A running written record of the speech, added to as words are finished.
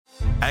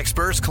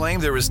Experts claim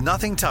there is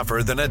nothing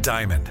tougher than a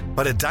diamond.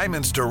 But at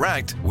Diamonds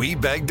Direct, we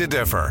beg to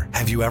differ.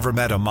 Have you ever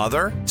met a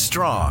mother?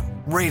 Strong,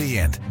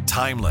 radiant,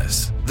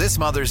 timeless. This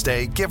Mother's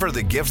Day, give her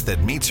the gift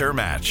that meets her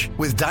match.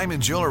 With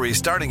diamond jewelry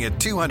starting at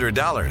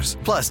 $200.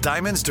 Plus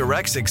Diamonds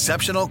Direct's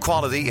exceptional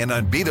quality and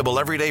unbeatable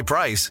everyday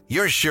price,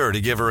 you're sure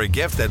to give her a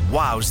gift that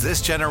wows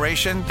this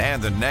generation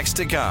and the next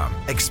to come.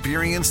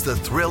 Experience the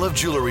thrill of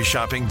jewelry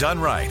shopping done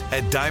right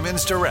at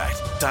Diamonds Direct.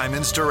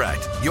 Diamonds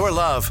Direct. Your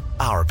love,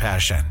 our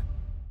passion.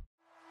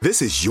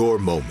 This is your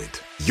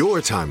moment, your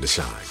time to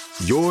shine,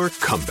 your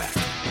comeback.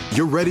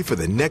 You're ready for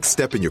the next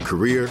step in your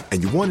career,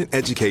 and you want an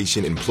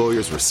education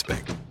employers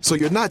respect. So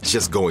you're not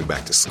just going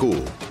back to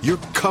school, you're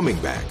coming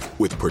back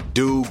with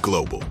Purdue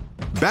Global.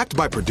 Backed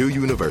by Purdue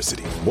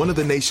University, one of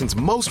the nation's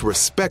most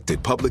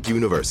respected public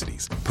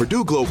universities,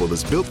 Purdue Global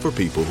is built for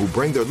people who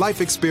bring their life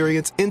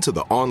experience into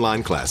the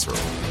online classroom.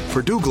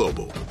 Purdue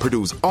Global,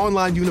 Purdue's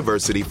online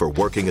university for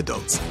working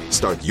adults.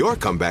 Start your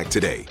comeback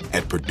today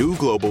at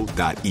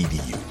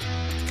purdueglobal.edu.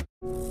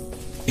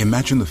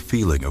 Imagine the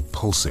feeling of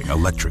pulsing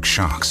electric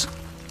shocks.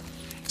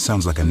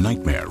 Sounds like a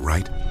nightmare,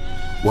 right?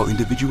 While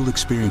individual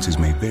experiences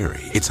may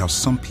vary, it's how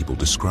some people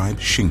describe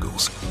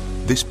shingles.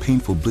 This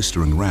painful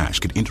blistering rash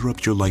could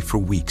interrupt your life for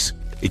weeks.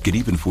 It could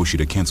even force you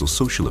to cancel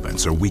social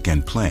events or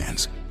weekend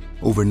plans.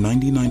 Over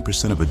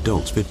 99% of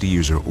adults 50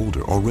 years or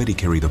older already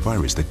carry the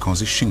virus that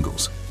causes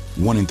shingles.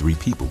 1 in 3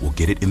 people will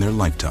get it in their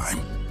lifetime.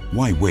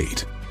 Why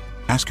wait?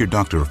 Ask your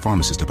doctor or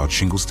pharmacist about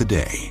shingles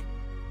today.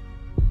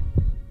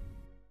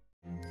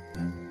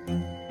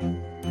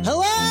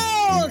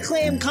 Hello,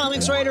 acclaimed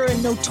comics writer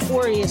and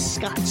notorious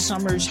Scott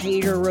Summers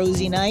hater,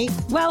 Rosie Knight.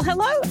 Well,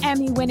 hello,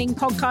 Emmy-winning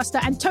podcaster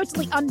and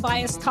totally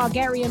unbiased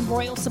Targaryen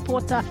royal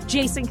supporter,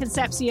 Jason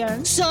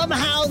Concepcion.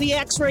 Somehow the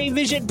X-Ray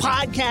Vision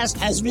podcast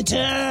has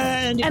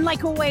returned. And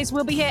like always,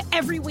 we'll be here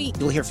every week.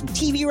 You'll hear from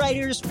TV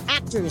writers,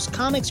 actors,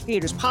 comics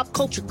creators, pop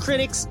culture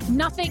critics.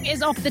 Nothing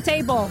is off the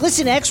table.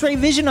 Listen to X-Ray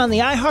Vision on the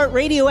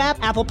iHeartRadio app,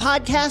 Apple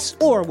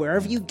Podcasts, or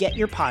wherever you get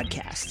your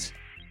podcasts.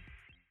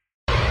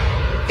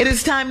 It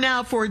is time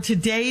now for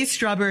today's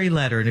Strawberry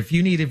Letter. And if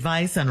you need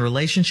advice on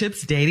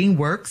relationships, dating,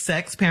 work,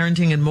 sex,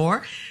 parenting, and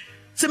more,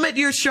 submit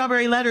your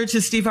Strawberry Letter to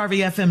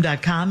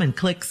steveharveyfm.com and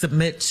click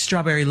Submit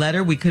Strawberry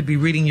Letter. We could be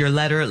reading your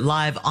letter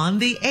live on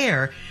the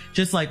air,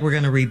 just like we're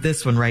going to read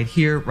this one right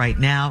here, right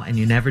now. And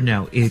you never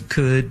know. It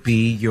could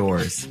be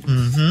yours.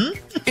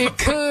 It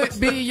could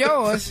be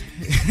yours.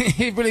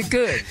 It really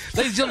could. Ladies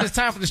and gentlemen, it's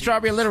time for the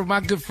Strawberry Letter with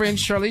my good friend,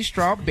 Shirley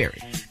Strawberry.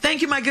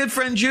 Thank you, my good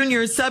friend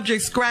Junior.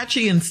 Subject,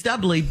 Scratchy and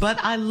Stubly,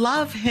 but I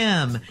love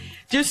him.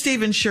 Dear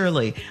Steve and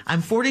Shirley,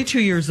 I'm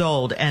 42 years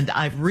old and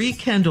I've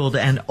rekindled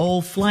an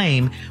old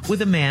flame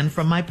with a man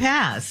from my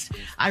past.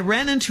 I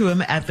ran into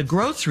him at the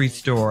grocery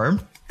store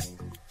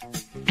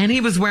and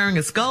he was wearing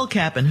a skull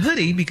cap and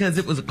hoodie because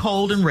it was a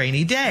cold and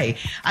rainy day.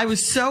 I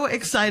was so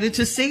excited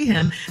to see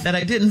him that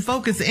I didn't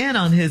focus in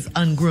on his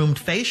ungroomed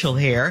facial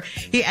hair.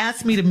 He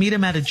asked me to meet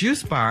him at a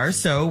juice bar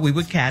so we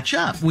could catch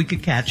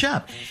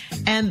up.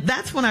 And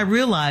that's when I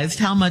realized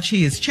how much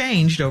he has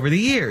changed over the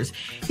years.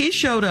 He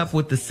showed up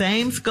with the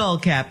same skull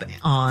cap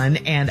on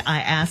and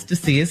I asked to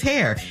see his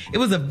hair. It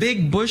was a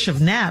big bush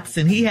of naps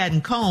and he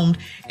hadn't combed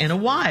in a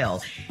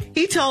while.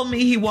 He told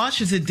me he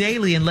washes it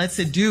daily and lets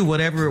it do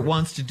whatever it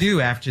wants to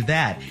do after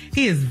that.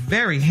 He is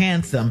very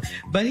handsome,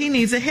 but he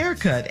needs a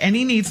haircut and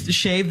he needs to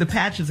shave the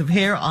patches of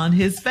hair on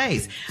his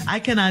face. I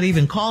cannot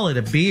even call it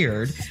a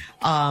beard.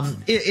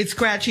 It's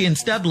scratchy and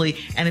stubbly,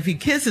 and if he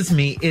kisses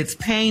me, it's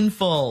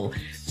painful.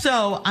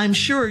 So I'm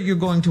sure you're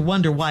going to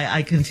wonder why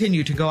I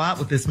continue to go out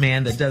with this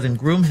man that doesn't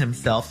groom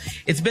himself.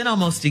 It's been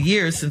almost a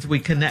year since we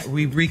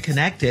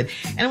reconnected,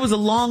 and it was a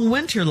long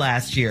winter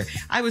last year.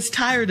 I was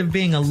tired of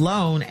being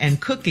alone and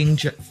cooking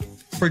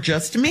for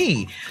just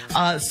me.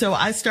 So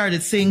I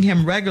started seeing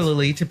him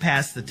regularly to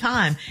pass the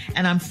time,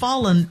 and I've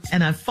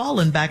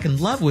fallen back in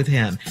love with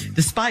him,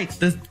 despite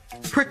the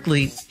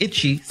prickly,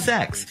 itchy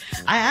sex.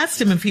 I asked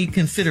him if he'd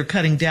consider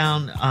cutting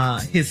down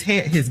his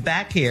hair, his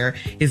back hair,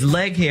 his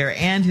leg hair,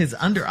 and his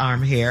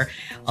underarm hair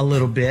a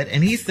little bit,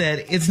 and he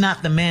said it's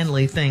not the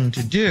manly thing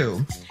to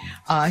do.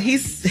 He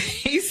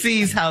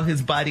sees how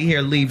his body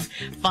hair leaves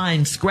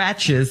fine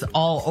scratches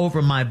all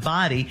over my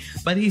body,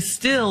 but he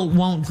still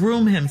won't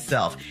groom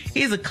himself.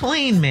 He's a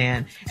clean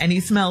man and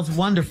he smells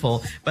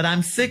wonderful, but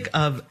I'm sick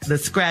of the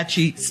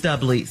scratchy,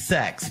 stubbly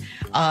sex.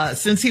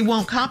 Since he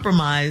won't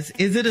compromise,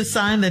 is it a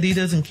sign that he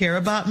doesn't care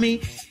about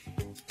me?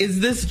 Is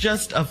this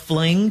just a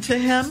fling to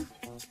him?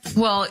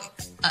 Well,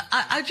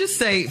 I just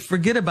say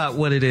forget about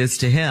what it is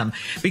to him,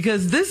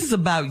 because this is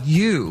about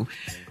you.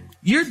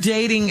 You're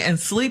dating and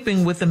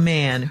sleeping with a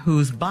man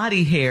whose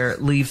body hair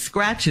leaves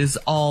scratches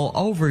all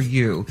over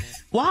you.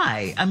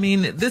 Why? I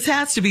mean, this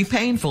has to be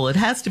painful. It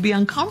has to be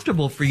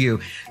uncomfortable for you.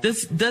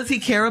 Does he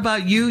care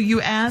about you,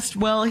 you asked?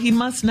 Well, he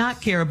must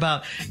not care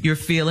about your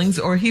feelings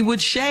or he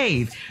would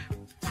shave.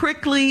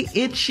 Prickly,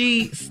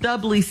 itchy,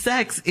 stubbly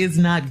sex is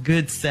not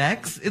good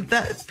sex.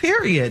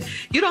 Period.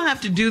 You don't have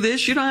to do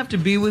this. You don't have to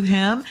be with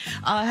him.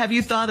 Have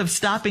you thought of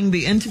stopping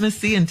the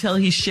intimacy until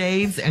he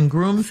shaves and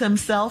grooms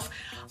himself?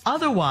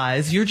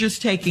 Otherwise, you're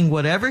just taking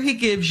whatever he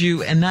gives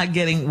you and not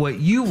getting what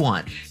you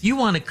want. You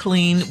want a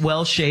clean,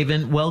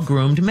 well-shaven,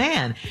 well-groomed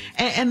man.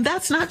 And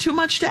that's not too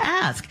much to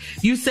ask.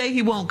 You say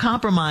he won't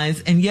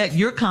compromise, and yet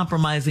you're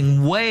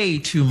compromising way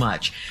too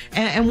much.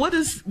 And what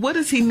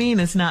does he mean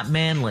it's not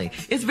manly?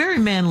 It's very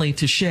manly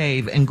to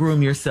shave and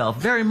groom yourself,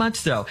 very much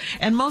so.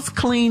 And most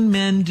clean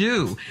men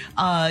do.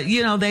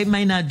 They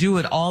may not do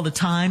it all the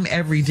time,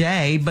 every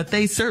day, but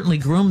they certainly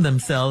groom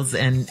themselves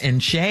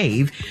and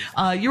shave.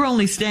 You're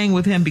only staying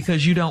with him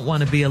because you don't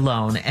want to be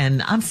alone.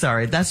 And I'm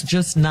sorry, that's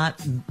just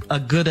not a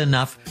good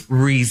enough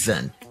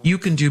reason. You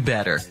can do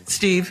better.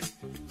 Steve?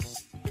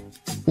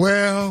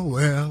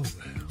 Well.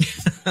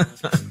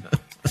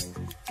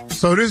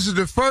 So this is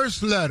the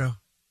first letter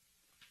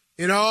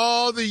in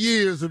all the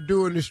years of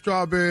doing the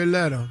Strawberry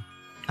Letter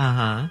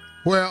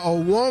where a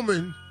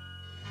woman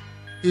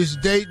is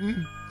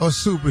dating a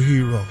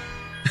superhero.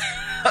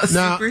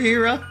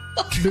 Superhero?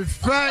 The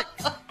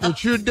fact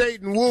that you're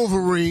dating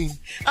Wolverine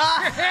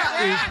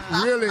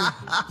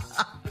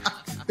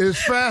is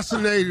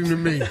fascinating to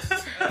me.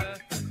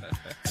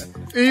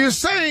 And you're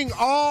saying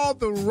all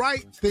the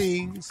right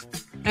things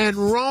and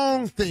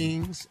wrong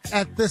things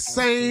at the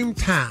same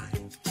time.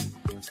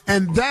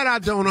 And that I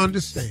don't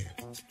understand.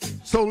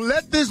 So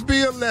let this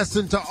be a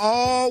lesson to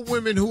all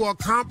women who are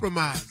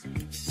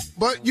compromising.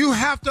 But you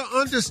have to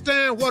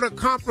understand what a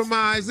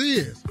compromise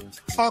is.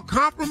 A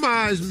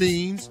compromise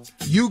means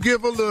you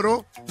give a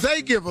little,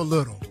 they give a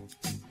little.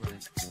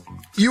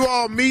 You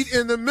all meet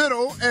in the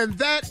middle, and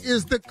that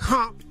is the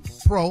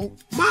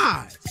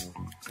compromise.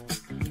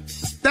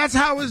 That's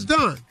how it's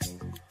done.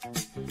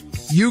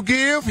 You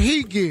give,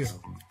 he give.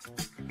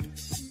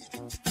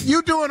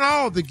 You doing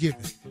all the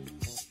giving.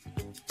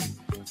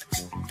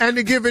 And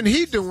the giving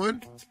he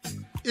doing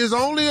is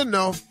only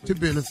enough to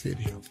benefit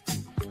him.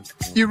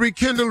 You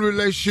rekindle a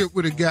relationship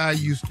with a guy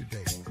you used to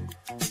date.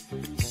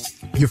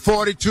 You're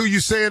 42, you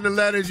say in the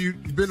letter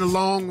you've been a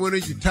long winter,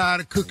 you're tired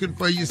of cooking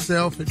for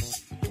yourself and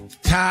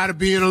tired of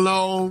being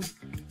alone.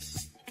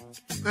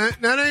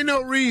 That ain't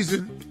no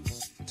reason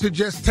to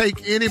just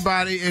take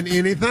anybody and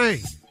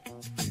anything.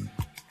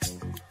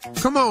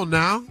 Come on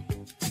now.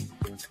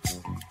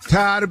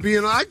 Tired of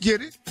being, I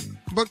get it,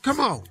 but come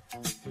on.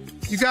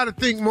 You got to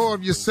think more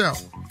of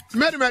yourself.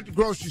 Met him at the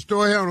grocery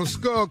store, had on a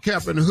skull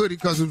cap and a hoodie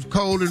because it was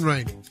cold and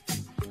rainy.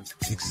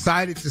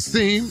 Excited to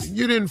see him.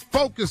 You didn't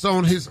focus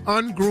on his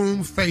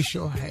ungroomed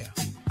facial hair.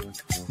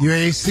 You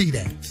ain't see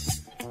that.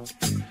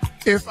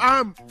 If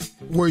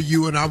were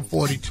you and I'm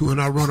 42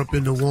 and I run up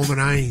in the woman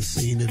I ain't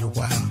seen in a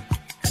while,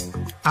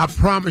 I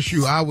promise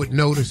you I would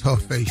notice her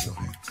facial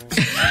hair.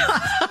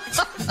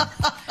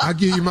 I'll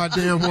give you my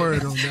damn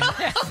word on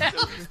that.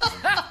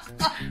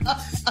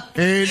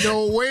 Ain't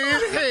no way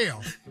in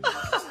hell.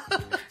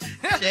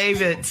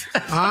 Shave it.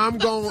 I'm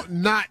going to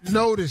not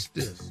notice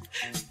this.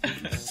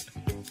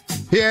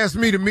 He asked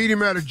me to meet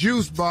him at a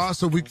juice bar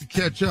so we could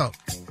catch up.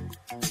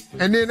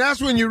 And then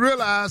that's when you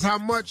realize how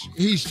much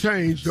he's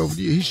changed over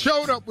the years. He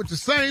showed up with the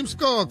same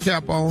skull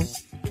cap on.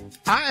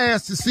 I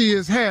asked to see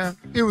his hair.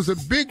 It was a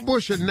big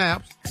bush of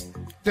naps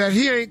that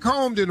he ain't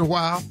combed in a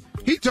while.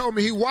 He told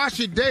me he wash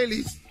it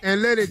daily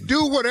and let it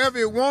do whatever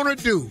it want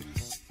to do.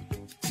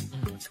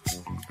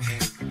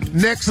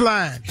 Next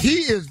line. He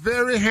is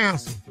very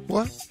handsome.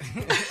 What?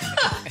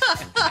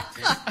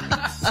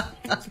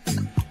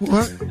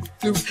 What?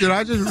 Did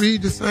I just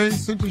read the same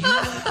sentence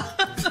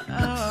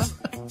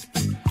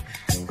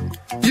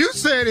you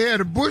said he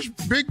had a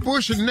big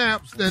bush of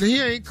naps that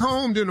he ain't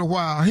combed in a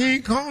while. He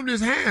ain't combed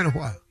his hair in a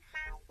while.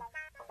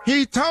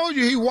 He told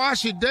you he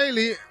wash it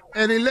daily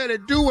and he let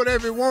it do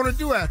whatever it want to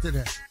do after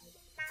that.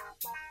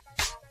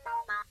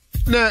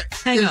 Now,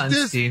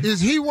 Steve.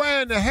 Is he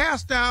wearing the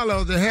hairstyle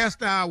or the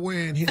hairstyle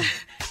wearing him?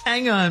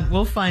 Hang on.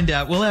 We'll find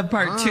out. We'll have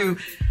part two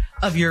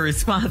of your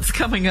response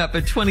coming up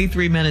at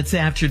 23 minutes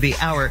after the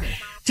hour.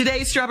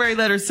 Today's Strawberry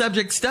Letter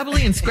subject,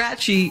 Stubly and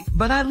Scratchy,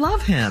 but I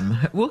love him.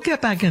 We'll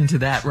get back into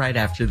that right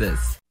after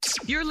this.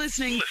 You're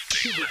listening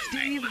to the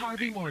Steve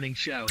Harvey Morning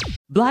Show.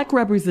 Black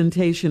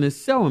representation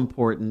is so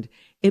important.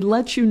 It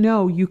lets you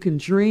know you can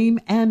dream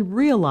and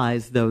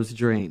realize those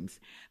dreams.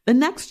 The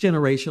next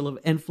generation of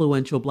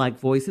influential Black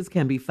voices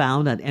can be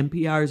found on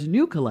NPR's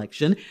new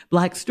collection,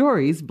 Black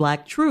Stories,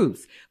 Black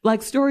Truths.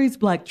 Black Stories,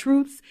 Black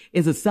Truths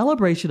is a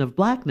celebration of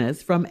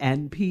Blackness from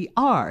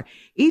NPR.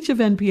 Each of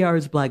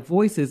NPR's Black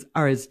voices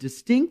are as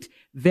distinct,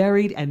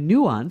 varied, and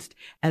nuanced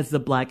as the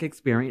Black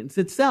experience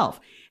itself.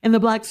 In the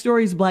Black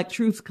Stories, Black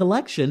Truths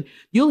collection,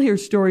 you'll hear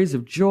stories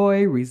of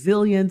joy,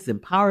 resilience,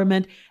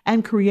 empowerment,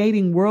 and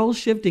creating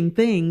world-shifting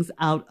things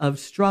out of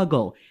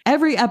struggle.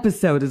 Every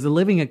episode is a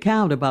living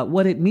account about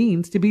what it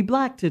means to be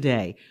Black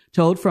today,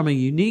 told from a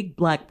unique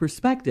Black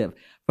perspective.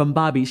 From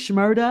Bobby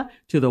Shmurda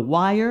to The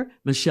Wire,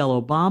 Michelle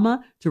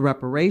Obama to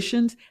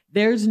reparations,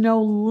 there's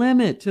no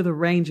limit to the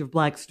range of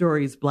Black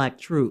stories, Black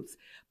truths.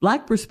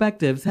 Black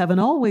perspectives haven't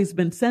always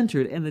been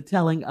centered in the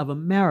telling of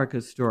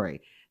America's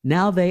story.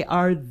 Now they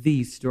are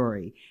the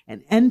story.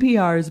 In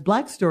NPR's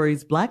Black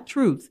Stories, Black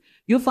Truths,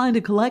 you'll find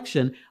a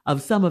collection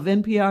of some of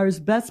NPR's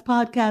best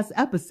podcast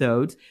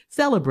episodes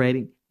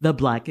celebrating The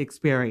Black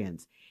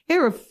Experience.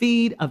 Hear a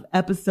feed of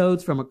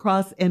episodes from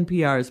across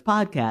NPR's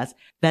podcasts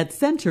that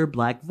center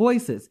Black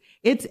voices.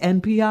 It's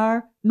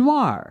NPR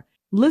Noir.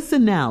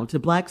 Listen now to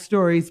Black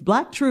Stories,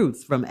 Black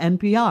Truths from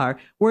NPR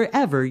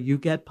wherever you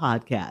get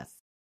podcasts.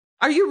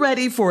 Are you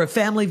ready for a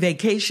family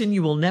vacation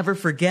you will never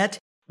forget?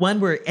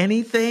 One where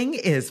anything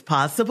is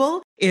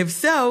possible? If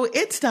so,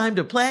 it's time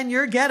to plan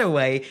your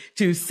getaway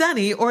to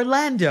sunny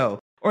Orlando.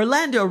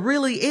 Orlando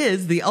really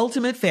is the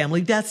ultimate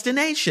family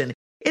destination.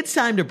 It's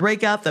time to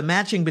break out the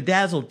matching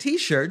bedazzled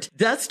t-shirt,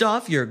 dust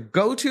off your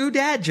go-to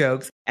dad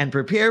jokes, and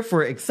prepare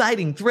for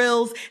exciting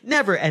thrills,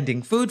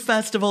 never-ending food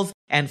festivals,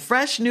 and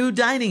fresh new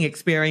dining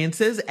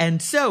experiences,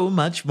 and so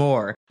much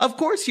more. Of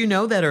course, you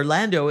know that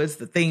Orlando is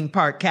the theme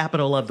park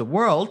capital of the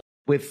world,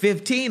 with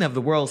 15 of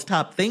the world's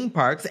top theme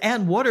parks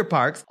and water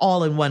parks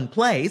all in one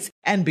place.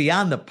 And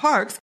beyond the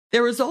parks,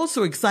 there is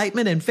also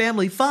excitement and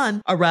family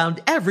fun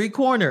around every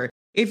corner.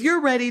 If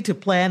you're ready to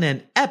plan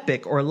an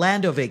epic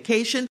Orlando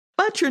vacation,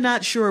 but you're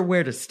not sure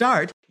where to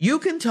start, you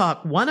can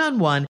talk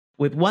one-on-one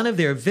with one of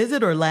their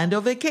Visit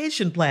Orlando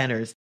vacation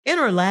planners. In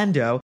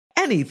Orlando,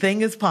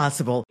 anything is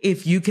possible.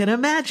 If you can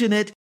imagine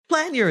it,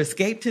 plan your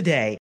escape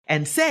today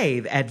and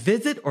save at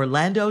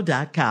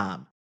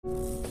visitorlando.com.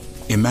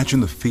 Imagine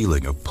the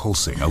feeling of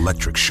pulsing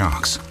electric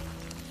shocks.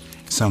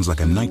 Sounds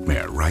like a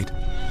nightmare, right?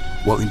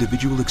 While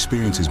individual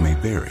experiences may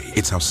vary,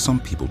 it's how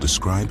some people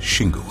describe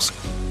shingles.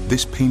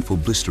 This painful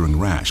blistering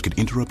rash could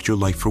interrupt your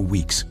life for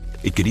weeks.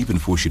 It could even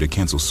force you to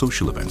cancel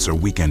social events or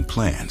weekend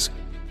plans.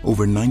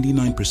 Over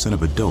 99%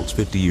 of adults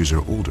 50 years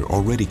or older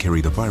already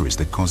carry the virus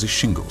that causes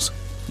shingles.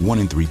 1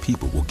 in 3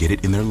 people will get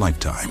it in their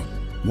lifetime.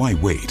 Why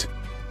wait?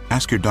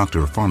 Ask your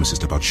doctor or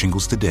pharmacist about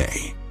shingles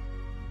today.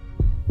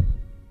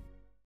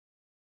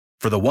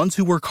 For the ones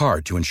who work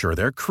hard to ensure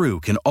their crew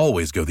can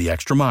always go the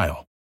extra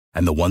mile,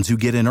 and the ones who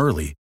get in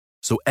early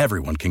so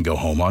everyone can go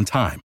home on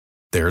time,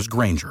 there's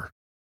Grainger,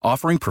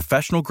 offering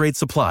professional-grade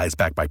supplies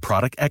backed by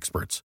product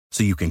experts,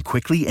 so you can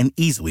quickly and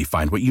easily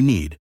find what you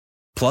need.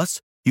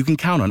 Plus, you can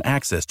count on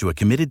access to a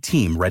committed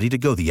team ready to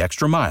go the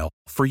extra mile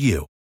for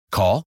you.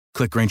 Call,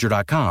 click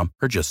Grainger.com,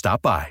 or just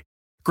stop by.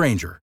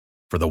 Grainger,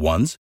 for the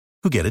ones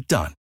who get it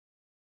done.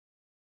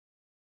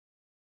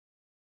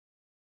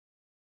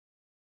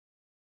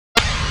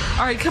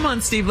 All right, come on,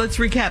 Steve. Let's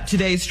recap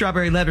today's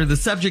Strawberry Letter. The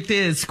subject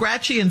is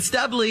Scratchy and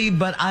Stubly,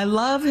 but I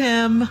love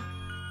him.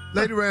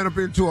 Lady ran up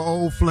into an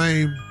old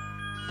flame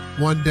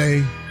one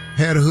day,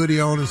 had a hoodie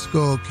on and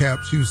skull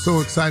cap. She was so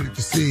excited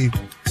to see him.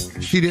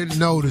 She didn't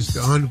notice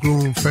the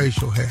ungroomed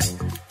facial hair.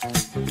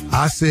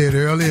 I said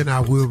earlier, and I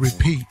will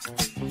repeat,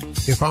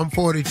 if I'm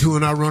 42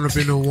 and I run up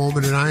into a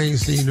woman and I ain't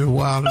seen her in a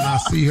while and I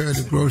see her in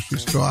the grocery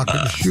store, I can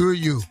assure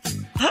you,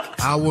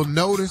 I will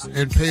notice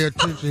and pay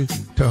attention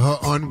to her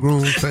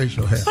ungroomed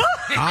facial hair.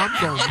 I'm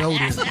going to know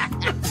this.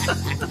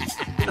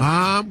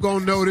 I'm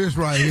going to know this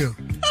right here.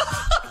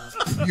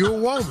 If you're a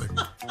woman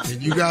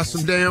and you got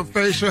some damn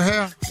facial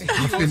hair,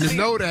 I'm finna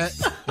know that.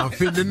 I'm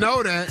finna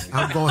know that.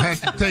 I'm going to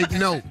have to take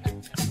note.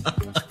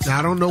 Now,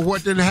 I don't know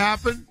what didn't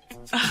happen,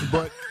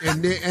 but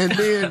and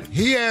then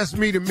he asked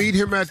me to meet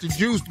him at the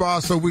juice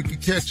bar so we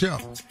could catch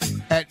up.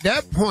 At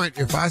that point,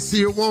 if I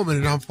see a woman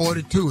and I'm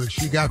 42 and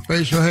she got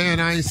facial hair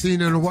and I ain't seen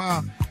her in a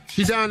while,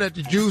 she down at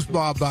the juice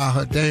bar by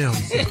her damn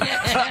self.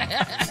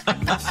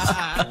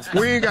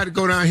 We ain't got to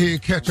go down here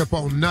and catch up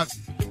on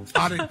nothing.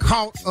 I done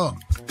caught up.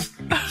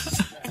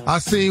 I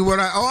seen what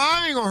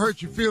I ain't gonna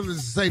hurt your feelings and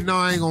say, no,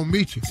 I ain't gonna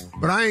meet you.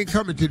 But I ain't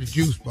coming to the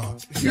juice bar.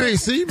 If you ain't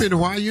seen me in a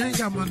while, you ain't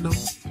got my number.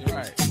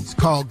 Right. It's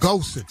called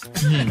ghosting.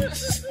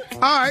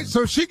 All right,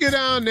 so she get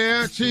down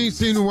there. She ain't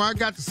seen him in a while.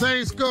 Got the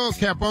same skull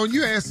cap on.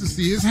 You asked to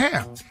see his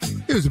hair.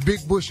 It was a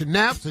big bush of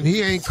naps, and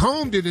he ain't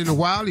combed it in a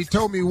while. He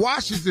told me he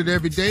washes it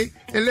every day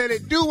and let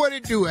it do what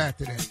it do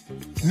after that.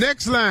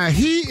 Next line,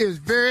 he is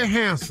very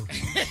handsome.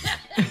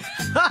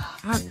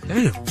 God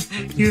damn.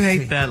 You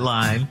hate that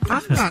line.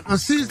 I'm not.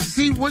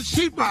 See what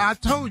I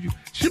told you.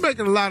 She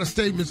making a lot of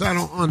statements I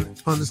don't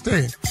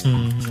understand.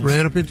 Mm-hmm.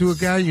 Ran up into a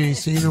guy you ain't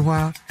seen in a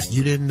while.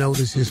 You didn't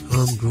notice his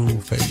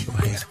ungroomed facial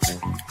hair.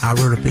 I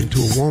run up into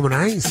a woman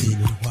I ain't seen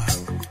in a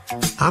while.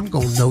 I'm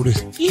going to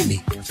notice any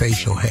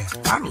facial hair.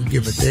 I don't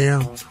give a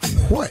damn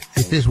what.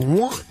 If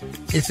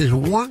it's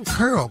one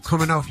curl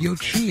coming off your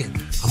chin,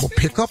 I'm going to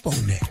pick up on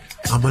that.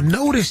 I'm going to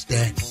notice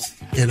that,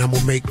 and I'm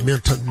going to make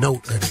mental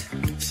note of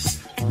that.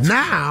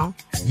 Now,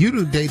 you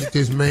done dated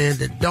this man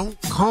that don't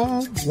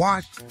comb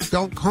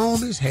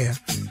his hair,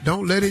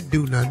 don't let it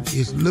do nothing.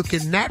 It's looking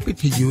nappy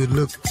to you. It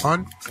looks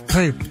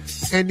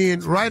unpainful. And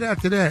then right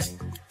after that,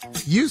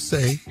 you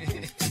say,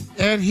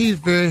 and he's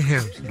very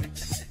handsome.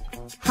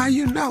 How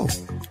you know?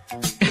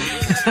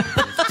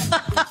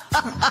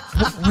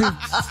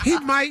 He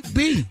might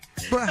be,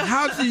 but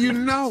how do you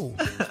know?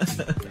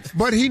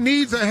 But he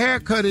needs a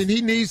haircut and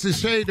he needs to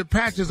shave the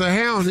patches of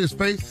hair on his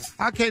face.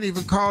 I can't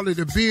even call it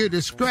a beard.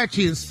 It's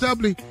scratchy and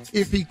stubbly.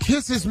 If he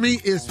kisses me,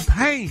 it's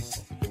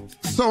painful.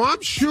 So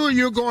I'm sure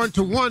you're going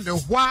to wonder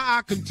why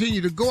I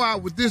continue to go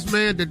out with this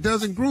man that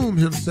doesn't groom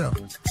himself.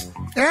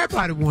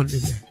 Everybody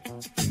wondered that.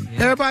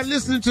 Yeah. Everybody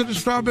listening to the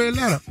Strawberry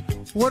Letter.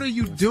 What are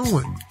you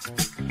doing?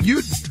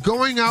 You're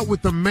going out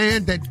with a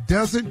man that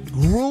doesn't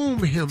groom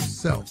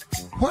himself.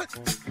 What?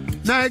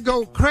 Now it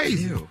go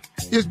crazy. Ew.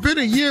 It's been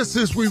a year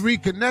since we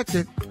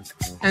reconnected,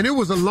 and it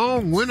was a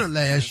long winter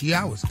last year.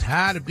 I was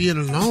tired of being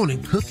alone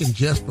and cooking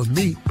just for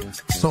me.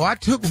 So I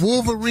took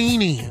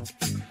Wolverine in.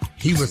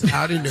 He was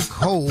out in the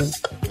cold,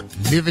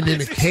 living in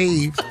a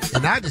cave,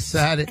 and I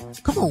decided,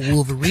 come on,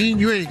 Wolverine,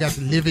 you ain't got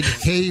to live in the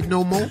cave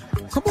no more.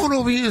 Come on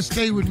over here and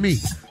stay with me.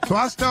 So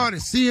I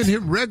started seeing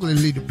him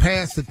regularly to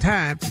pass the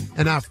time,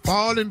 and I've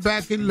fallen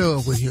back in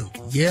love with him.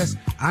 Yes,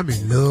 I'm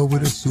in love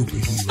with a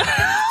superhero.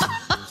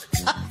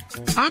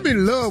 I'm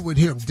in love with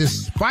him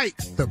despite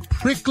the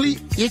prickly,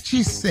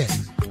 itchy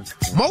sex.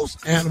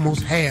 Most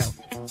animals have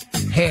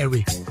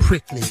hairy,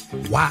 prickly,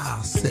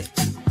 wild sex.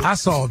 I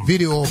saw a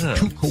video of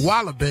 2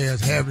 koala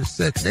bears having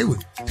sex. They were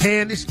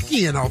tearing the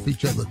skin off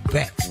each other's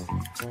back.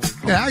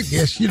 Yeah, I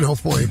guess,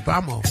 if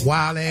I'm a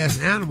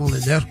wild-ass animal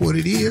and that's what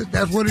it is,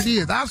 that's what it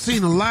is. I've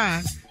seen a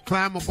lion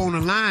climb up on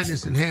a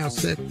lioness and have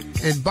sex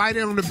and bite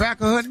it on the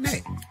back of her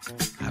neck.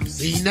 I've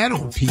seen that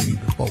on TV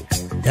before.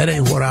 That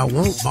ain't what I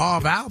want.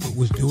 Marv Albert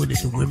was doing it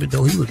to women,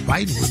 though he was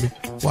biting women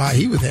while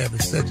he was having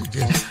sex.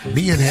 Just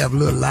men have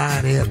little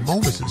lion-ass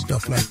moments and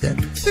stuff like that.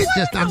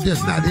 I'm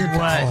just not into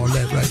all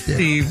that right there.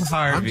 Steve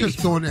Harvey. I'm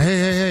just going,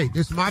 hey,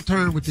 this is my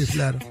turn with this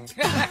letter.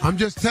 I'm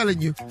just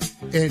telling you,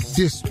 and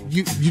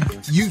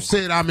you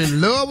said I'm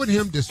in love with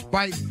him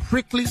despite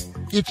prickly,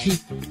 itchy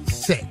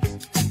sex.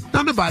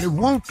 Now, nobody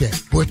want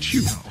that but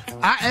you.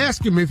 I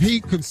asked him if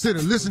he'd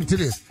consider, listen to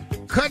this,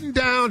 cutting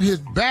down his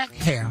back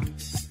hair,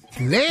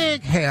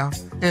 leg hair,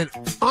 and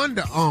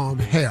underarm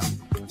hair.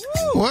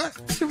 What?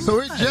 So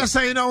it just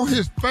ain't on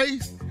his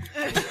face?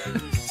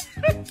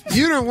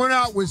 You done went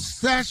out with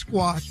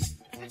Sasquatch,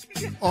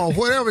 or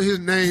whatever his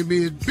name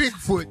is,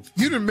 Bigfoot.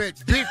 You done met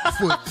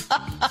Bigfoot.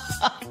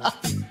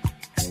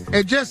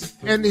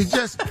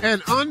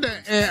 and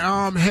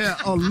underarm hair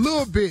a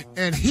little bit,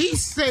 and he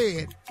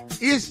said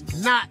it's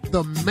not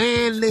the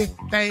manly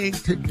thing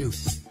to do.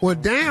 Well,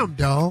 damn,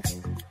 dog,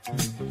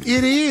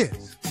 it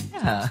is.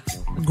 Yeah.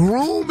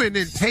 Grooming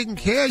and taking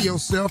care of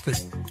yourself and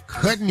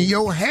cutting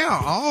your hair,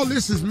 all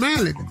this is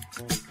manly.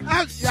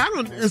 I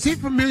don't. Is he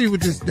familiar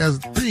with this? There's a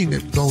thing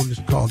that's going.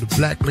 It's called the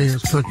Black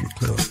Man's Country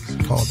Club.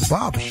 It's called the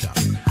barbershop.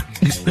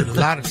 We spend a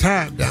lot of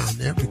time down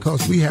there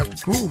because we have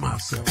to groom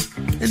ourselves.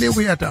 And then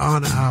we have to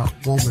honor our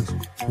woman's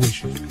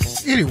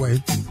wishes.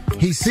 Anyway,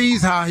 he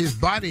sees how his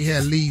body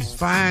hair leaves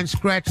fine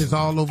scratches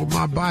all over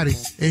my body,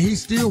 and he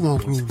still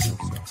won't groom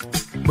himself.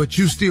 But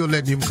you still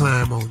letting him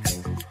climb on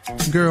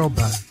you. Girl,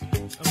 bye.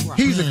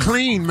 He's a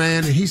clean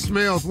man, and he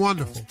smells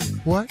wonderful.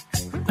 What?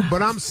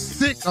 But I'm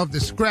sick of the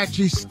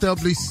scratchy,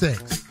 stubbly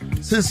sex.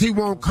 Since he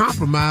won't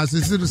compromise,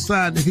 is it a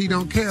sign that he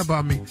don't care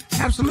about me?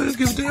 Absolutely,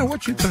 give a damn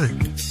what you think.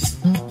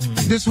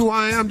 This who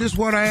I am, this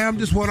what I am,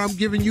 this what I'm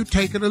giving you,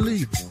 take it or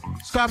leave it.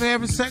 Stop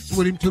having sex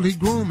with him till he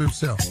groom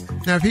himself.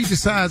 Now, if he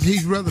decides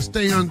he'd rather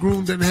stay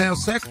ungroomed than have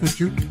sex with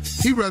you,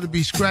 he'd rather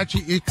be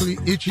scratchy,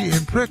 itchy,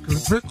 and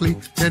prickly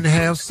than to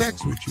have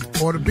sex with you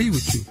or to be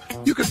with you.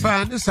 You can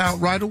find this out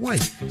right away.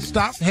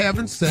 Stop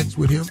having sex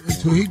with him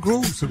until he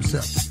grooms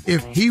himself.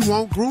 If he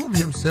won't groom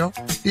himself,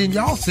 then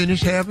y'all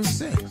finish having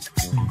sex.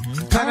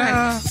 Ta-da! All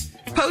right.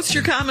 Post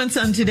your comments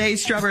on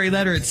today's Strawberry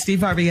Letter at Steve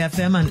Harvey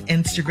FM on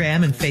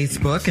Instagram and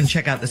Facebook, and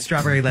check out the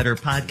Strawberry Letter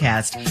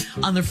podcast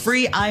on the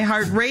free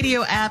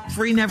iHeartRadio app.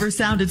 Free never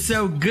sounded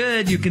so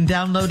good. You can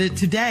download it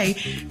today.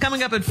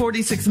 Coming up at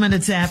 46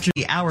 minutes after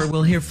the hour,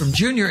 we'll hear from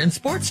Junior in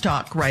Sports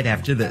Talk right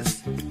after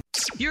this.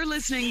 You're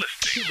listening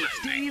to the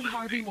Steve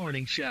Harvey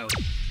Morning Show.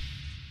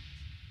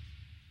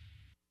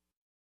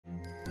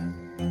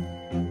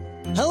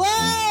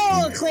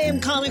 Hello,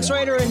 acclaimed comics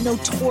writer and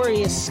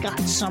notorious Scott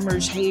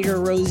Summers hater,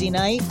 Rosie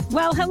Knight.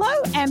 Well, hello,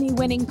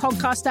 Emmy-winning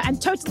podcaster and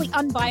totally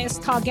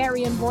unbiased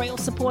Targaryen royal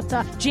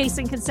supporter,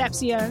 Jason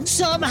Concepcion.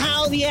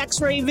 Somehow the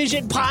X-Ray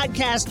Vision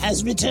podcast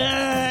has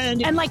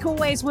returned. And like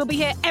always, we'll be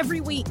here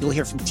every week. You'll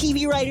hear from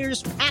TV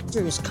writers,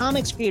 actors,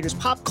 comics creators,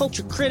 pop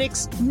culture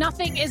critics.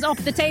 Nothing is off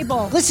the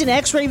table. Listen to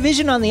X-Ray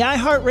Vision on the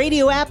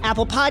iHeartRadio app,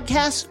 Apple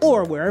Podcasts,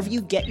 or wherever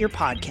you get your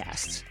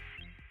podcasts.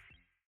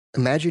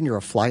 Imagine you're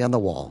a fly on the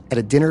wall at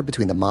a dinner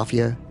between the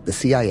Mafia, the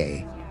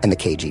CIA, and the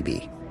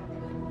KGB.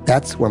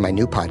 That's where my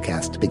new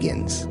podcast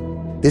begins.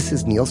 This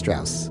is Neil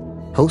Strauss,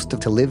 host of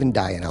To Live and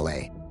Die in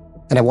LA,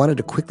 and I wanted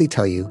to quickly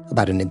tell you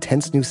about an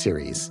intense new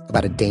series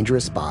about a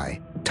dangerous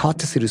spy taught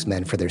to seduce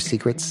men for their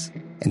secrets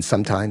and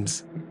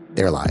sometimes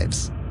their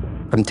lives.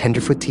 From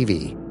Tenderfoot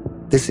TV,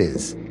 this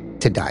is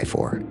To Die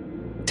For.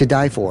 To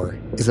Die For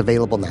is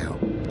available now.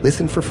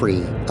 Listen for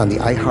free on the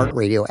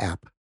iHeartRadio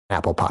app,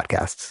 Apple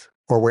Podcasts,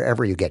 or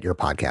wherever you get your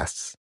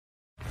podcasts.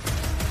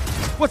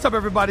 What's up,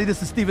 everybody?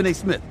 This is Stephen A.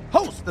 Smith,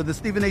 host of the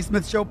Stephen A.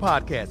 Smith Show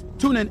podcast.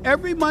 Tune in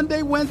every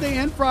Monday, Wednesday,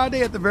 and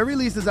Friday at the very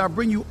least as I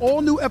bring you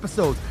all new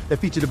episodes that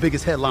feature the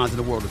biggest headlines in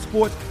the world of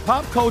sports,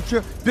 pop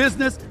culture,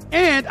 business,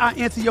 and I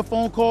answer your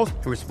phone calls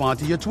and respond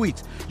to your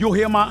tweets. You'll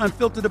hear my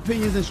unfiltered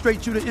opinions and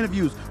straight-shooter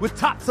interviews with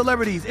top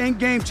celebrities and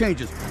game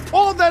changers.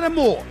 All of that and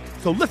more.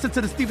 So listen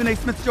to the Stephen A.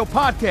 Smith Show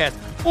podcast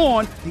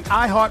on the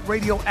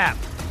iHeartRadio app,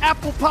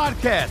 Apple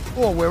Podcasts,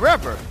 or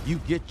wherever you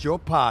get your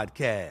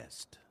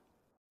podcast.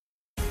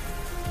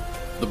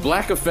 The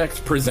Black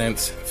Effect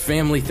presents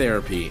Family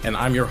Therapy, and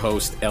I'm your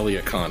host,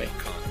 Elliot Connie.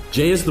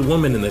 Jay is the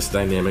woman in this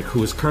dynamic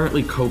who is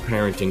currently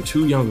co-parenting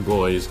 2 young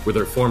boys with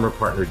her former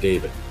partner,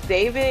 David.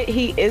 David,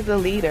 he is a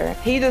leader.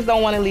 He just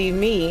don't want to leave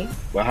me.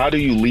 But how do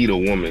you lead a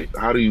woman?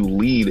 How do you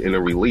lead in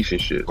a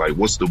relationship? Like,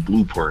 what's the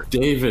blueprint?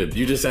 David,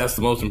 you just asked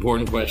the most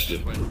important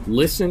question.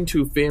 Listen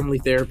to Family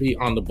Therapy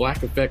on the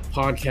Black Effect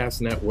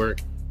Podcast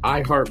Network,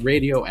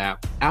 iHeartRadio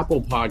app,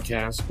 Apple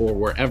Podcasts, or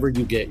wherever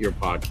you get your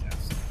podcasts.